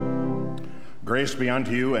Grace be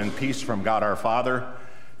unto you and peace from God our Father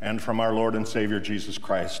and from our Lord and Savior Jesus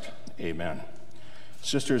Christ. Amen.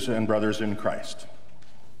 Sisters and brothers in Christ,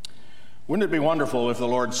 wouldn't it be wonderful if the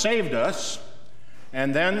Lord saved us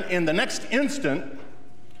and then in the next instant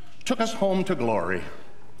took us home to glory?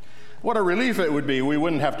 What a relief it would be. We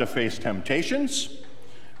wouldn't have to face temptations.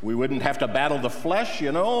 We wouldn't have to battle the flesh,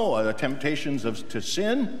 the temptations to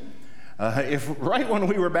sin. If right when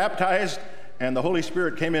we were baptized and the Holy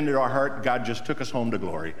Spirit came into our heart, God just took us home to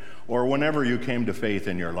glory, or whenever you came to faith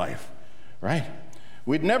in your life, right?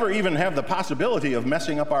 We'd never even have the possibility of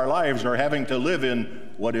messing up our lives or having to live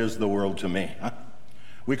in what is the world to me.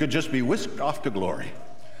 We could just be whisked off to glory.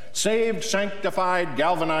 Saved, sanctified,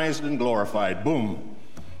 galvanized, and glorified. Boom.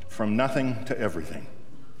 From nothing to everything.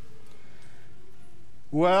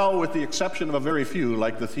 Well, with the exception of a very few,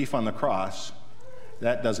 like the thief on the cross,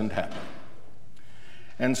 that doesn't happen.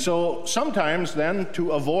 And so sometimes then,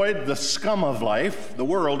 to avoid the scum of life, the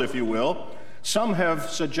world, if you will, some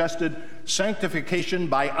have suggested sanctification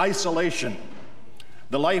by isolation,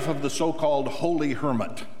 the life of the so-called holy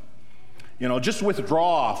hermit. Just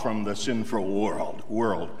withdraw from the sinful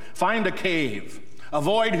world. Find a cave.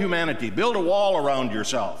 Avoid humanity. Build a wall around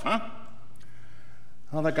yourself,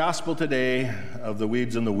 Well, the gospel today of the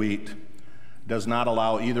weeds and the wheat does not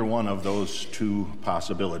allow either one of those two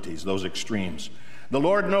possibilities, those extremes. The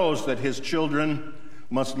Lord knows that his children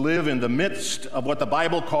must live in the midst of what the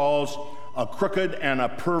Bible calls a crooked and a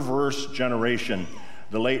perverse generation.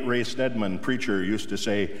 The late Ray Stedman, preacher, used to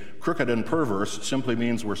say, crooked and perverse simply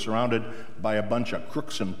means we're surrounded by a bunch of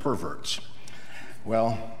crooks and perverts.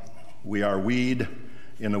 Well, we are weed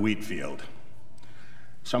in the wheat field.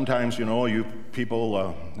 Sometimes, you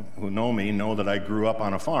people who know me know that I grew up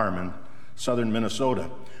on a farm in southern Minnesota.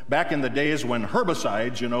 Back in the days when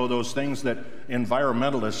herbicides, those things that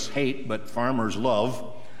environmentalists hate but farmers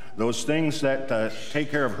love, those things that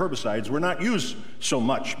take care of herbicides were not used so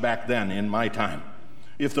much back then in my time.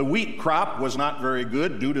 If the wheat crop was not very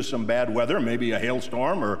good due to some bad weather, maybe a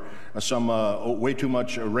hailstorm or some way too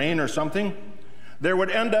much rain or something, there would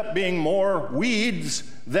end up being more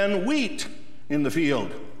weeds than wheat in the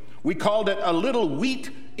field. We called it a little wheat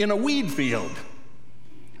in a weed field.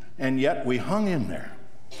 And yet we hung in there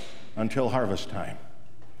until harvest time.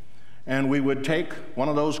 And we would take one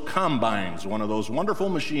of those combines, one of those wonderful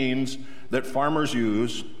machines that farmers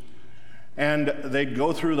use, and they'd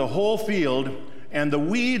go through the whole field, and the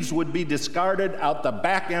weeds would be discarded out the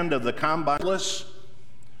back end of the combine,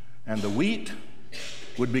 and the wheat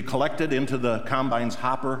would be collected into the combine's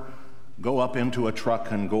hopper, go up into a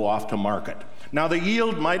truck, and go off to market. Now, the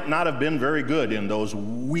yield might not have been very good in those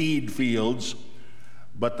weed fields,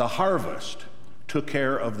 but the harvest took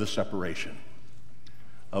care of the separation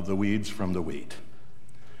of the weeds from the wheat.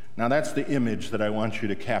 Now, that's the image that I want you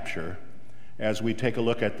to capture as we take a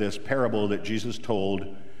look at this parable that Jesus told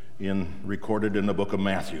recorded in the book of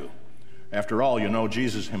Matthew. After all,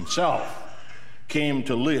 Jesus himself came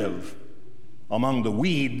to live among the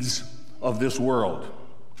weeds of this world,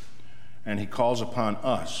 and he calls upon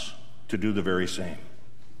us to do the very same.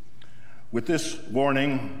 With this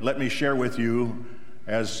warning, let me share with you,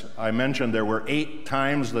 as I mentioned, there were 8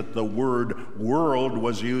 times that the word world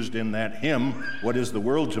was used in that hymn, What is the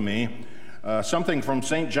World to Me? Something from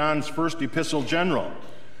St. John's first epistle general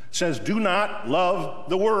says, do not love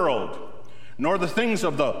the world, nor the things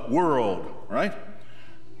of the world, right?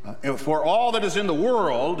 For all that is in the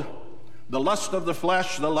world, the lust of the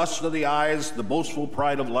flesh, the lust of the eyes, the boastful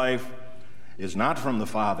pride of life, is not from the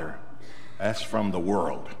Father, that's from the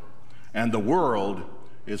world. And the world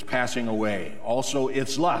is passing away, also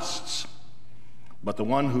its lusts. But the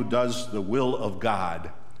one who does the will of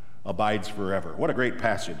God abides forever. What a great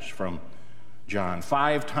passage from John.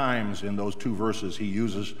 5 times in those 2 verses he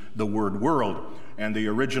uses the word world. And the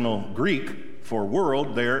original Greek for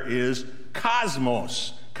world there is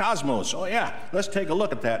cosmos. Cosmos. Oh yeah, let's take a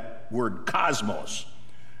look at that word cosmos.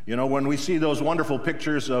 When we see those wonderful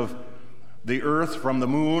pictures of the earth from the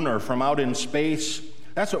moon or from out in space,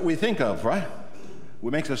 that's what we think of, right?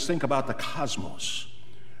 It makes us think about the cosmos.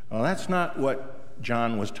 Well, that's not what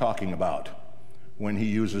John was talking about when he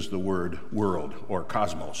uses the word world or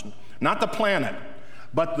cosmos. Not the planet,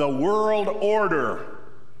 but the world order,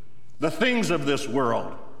 the things of this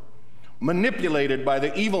world, manipulated by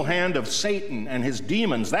the evil hand of Satan and his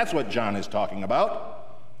demons. That's what John is talking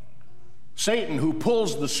about. Satan, who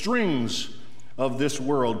pulls the strings of this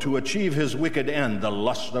world to achieve his wicked end, the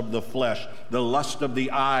lust of the flesh, the lust of the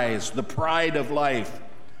eyes, the pride of life.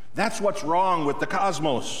 That's what's wrong with the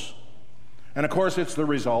cosmos. And of course, it's the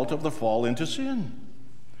result of the fall into sin.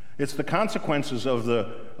 It's the consequences of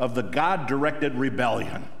the God-directed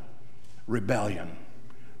rebellion. rebellion.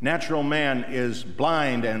 Natural man is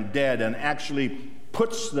blind and dead and actually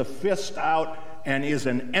puts the fist out and is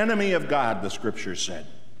an enemy of God, the scripture said.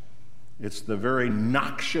 It's the very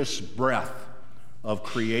noxious breath of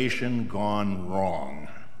creation gone wrong.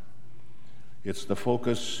 It's the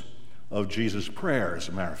focus of Jesus' prayer, as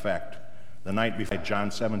a matter of fact. The night before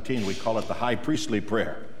John 17, we call it the high priestly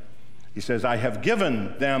prayer. He says, I have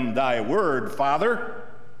given them thy word, Father,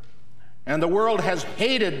 and the world has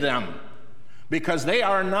hated them because they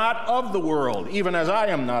are not of the world, even as I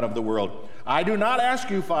am not of the world. I do not ask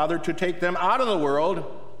you, Father, to take them out of the world.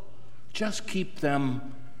 Just keep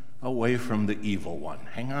them away from the evil one.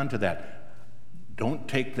 Hang on to that. Don't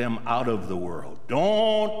take them out of the world.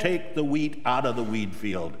 Don't take the wheat out of the weed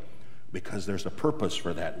field, because there's a purpose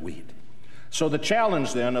for that wheat. So the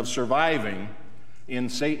challenge then of surviving in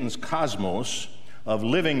Satan's cosmos, of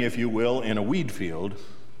living, if you will, in a weed field,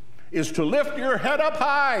 is to lift your head up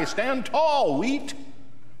high, stand tall, wheat,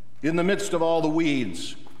 in the midst of all the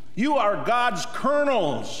weeds. You are God's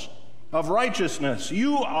kernels of righteousness.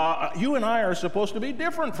 You and I are supposed to be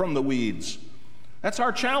different from the weeds. That's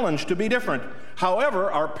our challenge, to be different.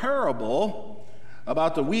 However, our parable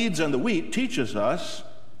about the weeds and the wheat teaches us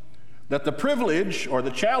that the privilege or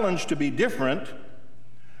the challenge to be different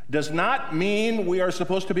does not mean we are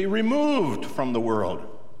supposed to be removed from the world.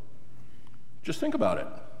 Just think about it.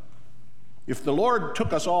 If the Lord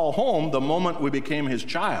took us all home the moment we became his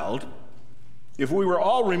child, if we were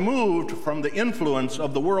all removed from the influence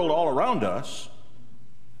of the world all around us,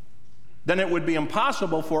 then it would be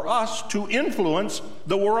impossible for us to influence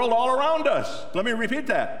the world all around us. Let me repeat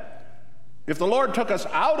that. If the Lord took us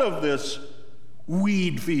out of this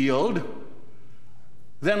weed field,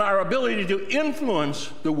 then our ability to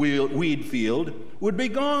influence the weed field would be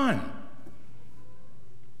gone.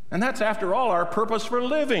 And that's, after all, our purpose for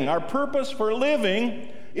living. Our purpose for living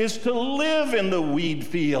is to live in the weed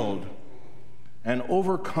field and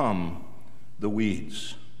overcome the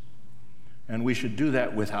weeds. And we should do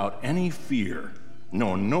that without any fear.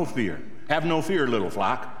 No fear. Have no fear, little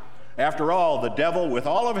flock. After all, the devil, with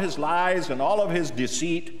all of his lies and all of his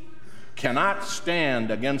deceit, cannot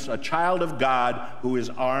stand against a child of God who is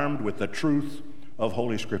armed with the truth of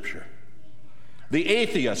Holy Scripture. The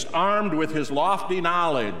atheist, armed with his lofty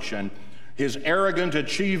knowledge and his arrogant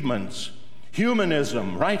achievements,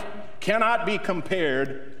 humanism, right, cannot be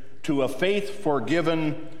compared to a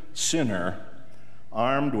faith-forgiven sinner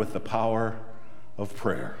armed with the power of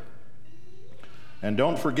prayer. And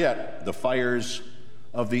don't forget the fires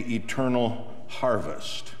of the eternal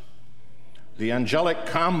harvest. The angelic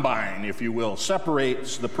combine, if you will,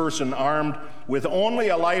 separates the person armed with only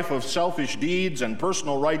a life of selfish deeds and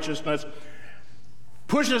personal righteousness,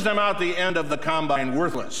 pushes them out the end of the combine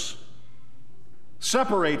worthless,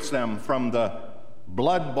 separates them from the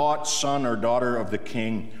blood-bought son or daughter of the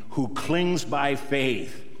King who clings by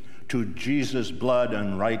faith to Jesus' blood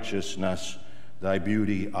and righteousness. Thy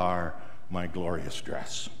beauty are my glorious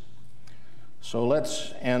dress. So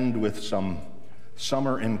let's end with some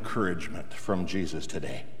summer encouragement from Jesus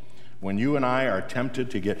today. When you and I are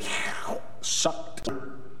tempted to get sucked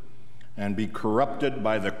and be corrupted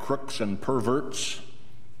by the crooks and perverts,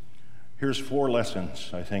 here's 4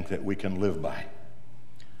 lessons I think that we can live by.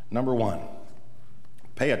 Number 1,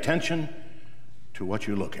 pay attention to what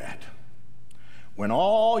you look at. When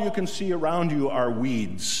all you can see around you are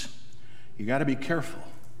weeds, you got to be careful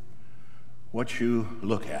what you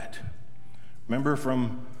look at. Remember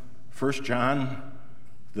from 1 John,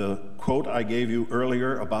 the quote I gave you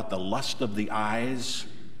earlier about the lust of the eyes?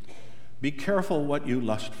 Be careful what you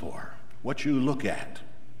lust for, what you look at.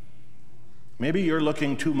 Maybe you're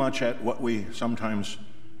looking too much at what we sometimes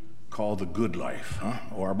call the good life,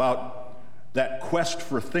 or about that quest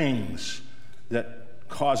for things that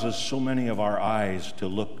causes so many of our eyes to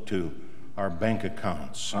look to our bank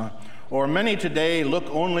accounts. Or many today look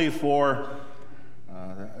only for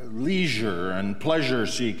leisure and pleasure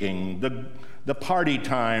seeking, the party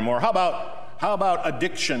time, or how about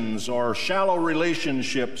addictions or shallow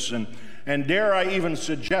relationships, and dare I even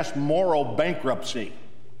suggest moral bankruptcy.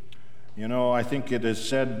 You know, I think it is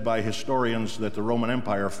said by historians that the Roman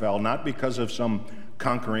Empire fell not because of some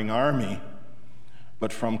conquering army,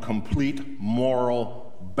 but from complete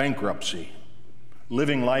moral bankruptcy,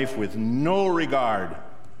 living life with no regard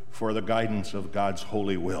for the guidance of God's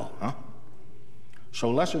holy will. So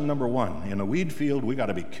lesson number 1, in a weed field, we got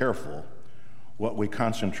to be careful what we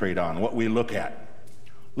concentrate on, what we look at.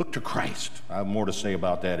 Look to Christ. I have more to say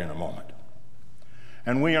about that in a moment.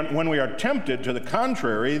 And when we are tempted to the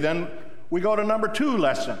contrary, then we go to number 2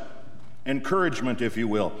 lesson, encouragement, if you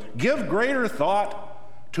will. Give greater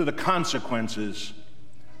thought to the consequences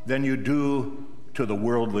than you do to the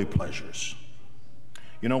worldly pleasures.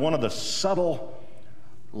 You know, one of the subtle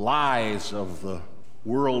lies of the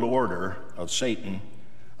world order, of Satan,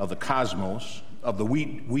 of the cosmos, of the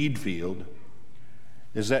weed field,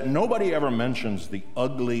 is that nobody ever mentions the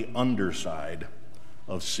ugly underside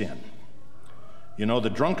of sin. You know, the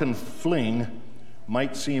drunken fling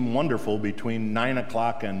might seem wonderful between 9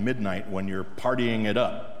 o'clock and midnight when you're partying it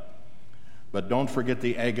up, but don't forget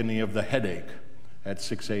the agony of the headache at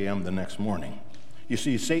 6 a.m. the next morning. You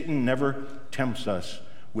see, Satan never tempts us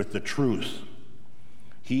with the truth.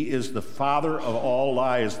 He is the father of all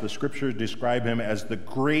lies. The scriptures describe him as the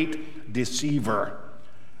great deceiver.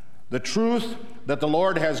 The truth that the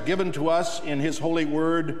Lord has given to us in his holy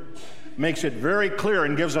word makes it very clear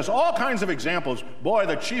and gives us all kinds of examples. Boy,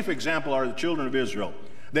 the chief example are the children of Israel.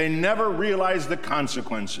 They never realized the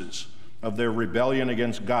consequences of their rebellion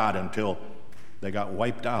against God until they got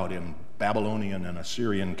wiped out in Babylonian and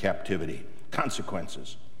Assyrian captivity.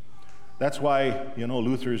 Consequences. That's why, you know,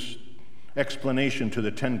 Luther's explanation to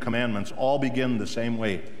the Ten Commandments all begin the same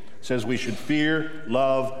way. It says we should fear,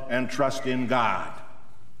 love, and trust in God.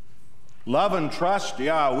 Love and trust,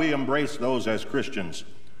 yeah, we embrace those as Christians.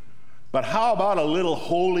 But how about a little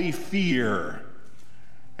holy fear?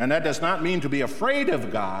 And that does not mean to be afraid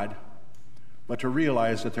of God, but to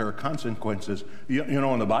realize that there are consequences. You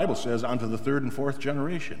know, and the Bible says, unto the third and fourth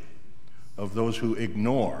generation of those who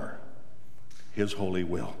ignore his holy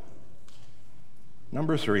will.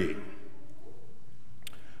 Number 3,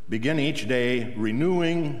 begin each day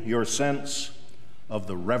renewing your sense of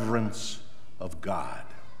the reverence of God.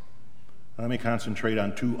 Let me concentrate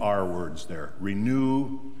on 2 R words there,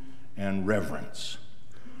 renew and reverence.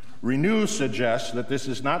 Renew suggests that this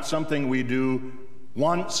is not something we do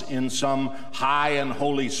once in some high and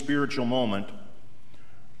holy spiritual moment.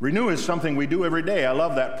 Renew is something we do every day. I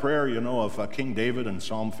love that prayer, you know, of King David in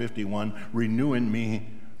Psalm 51, renew in me,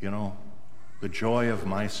 you know, the joy of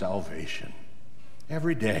my salvation.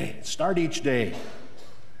 Every day. Start each day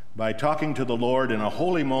by talking to the Lord in a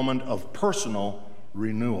holy moment of personal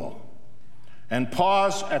renewal. And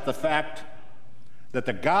pause at the fact that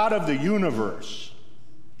the God of the universe,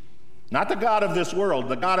 not the God of this world,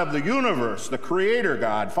 the God of the universe, the Creator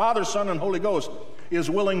God, Father, Son, and Holy Ghost, is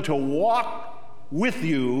willing to walk with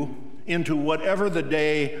you into whatever the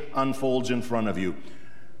day unfolds in front of you.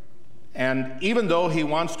 And even though he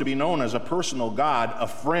wants to be known as a personal God, a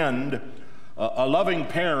friend, a loving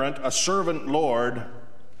parent, a servant Lord,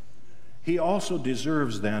 he also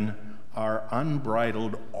deserves then our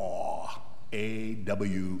unbridled awe,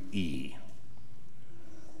 A-W-E.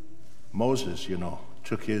 Moses, you know,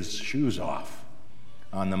 took his shoes off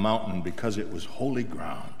on the mountain because it was holy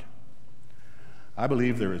ground. I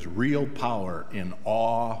believe there is real power in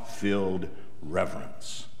awe-filled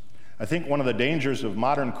reverence. I think one of the dangers of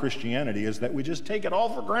modern Christianity is that we just take it all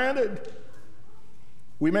for granted.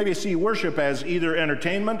 We maybe see worship as either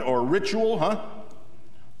entertainment or ritual,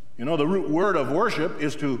 You know, the root word of worship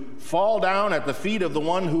is to fall down at the feet of the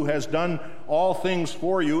one who has done all things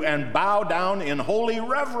for you and bow down in holy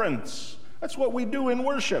reverence. That's what we do in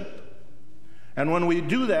worship. And when we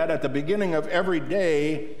do that at the beginning of every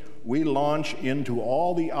day, we launch into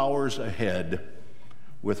all the hours ahead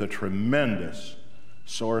with a tremendous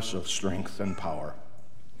source of strength and power.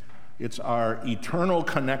 It's our eternal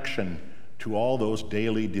connection to all those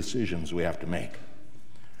daily decisions we have to make,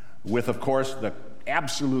 with, of course, the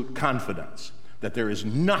absolute confidence that there is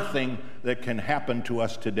nothing that can happen to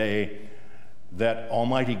us today that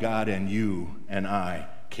Almighty God and you and I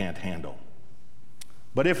can't handle.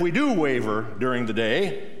 But if we do waver during the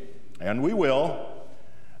day, and we will,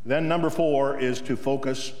 then number 4 is to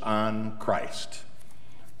focus on Christ.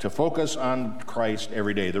 To focus on Christ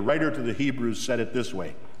every day. The writer to the Hebrews said it this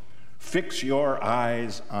way: fix your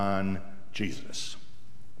eyes on Jesus.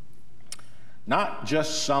 Not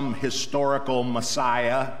just some historical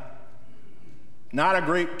Messiah, not a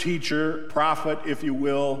great teacher, prophet, if you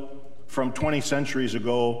will, from 20 centuries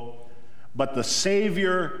ago, but the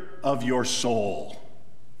Savior of your soul.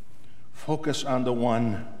 Focus on the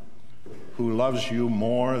one who loves you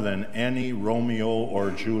more than any Romeo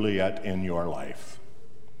or Juliet in your life.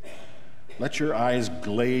 Let your eyes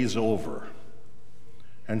glaze over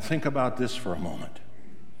and think about this for a moment.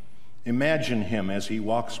 Imagine him as he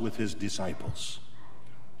walks with his disciples,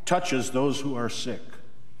 touches those who are sick,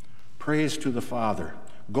 prays to the Father,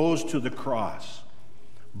 goes to the cross,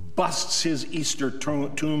 busts his Easter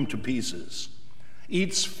tomb to pieces,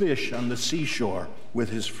 eats fish on the seashore with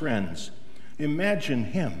his friends. Imagine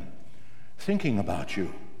him thinking about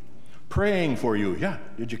you, praying for you. Yeah,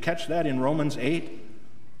 did you catch that in Romans 8?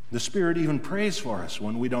 The Spirit even prays for us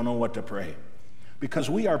when we don't know what to pray. because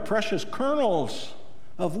we are precious kernels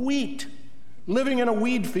of wheat living in a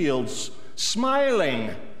weed field,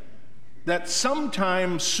 smiling that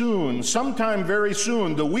sometime soon, sometime very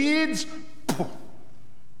soon, the weeds,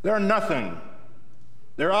 they're nothing.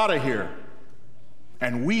 They're out of here.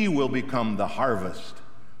 And we will become the harvest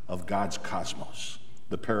of God's cosmos,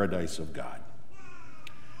 the paradise of God.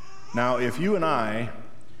 Now, if you and I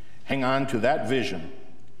hang on to that vision,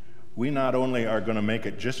 we not only are going to make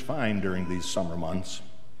it just fine during these summer months,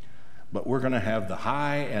 but we're going to have the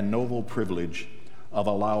high and noble privilege of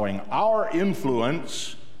allowing our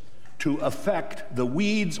influence to affect the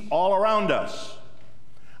weeds all around us.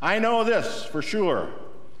 I know this for sure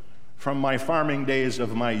from my farming days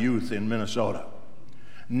of my youth in Minnesota.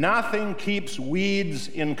 Nothing keeps weeds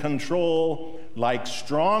in control like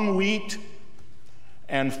strong wheat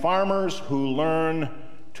and farmers who learn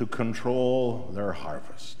to control their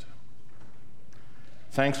harvest.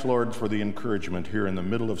 Thanks, Lord, for the encouragement here in the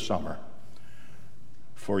middle of summer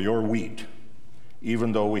for your wheat,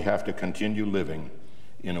 even though we have to continue living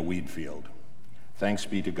in a weed field. Thanks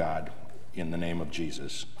be to God. In the name of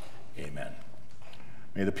Jesus, amen.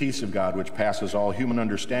 May the peace of God, which passes all human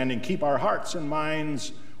understanding, keep our hearts and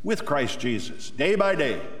minds with Christ Jesus, day by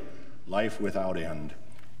day, life without end.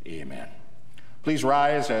 Amen. Please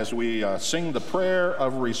rise as we sing the prayer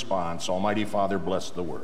of response. Almighty Father, bless the word.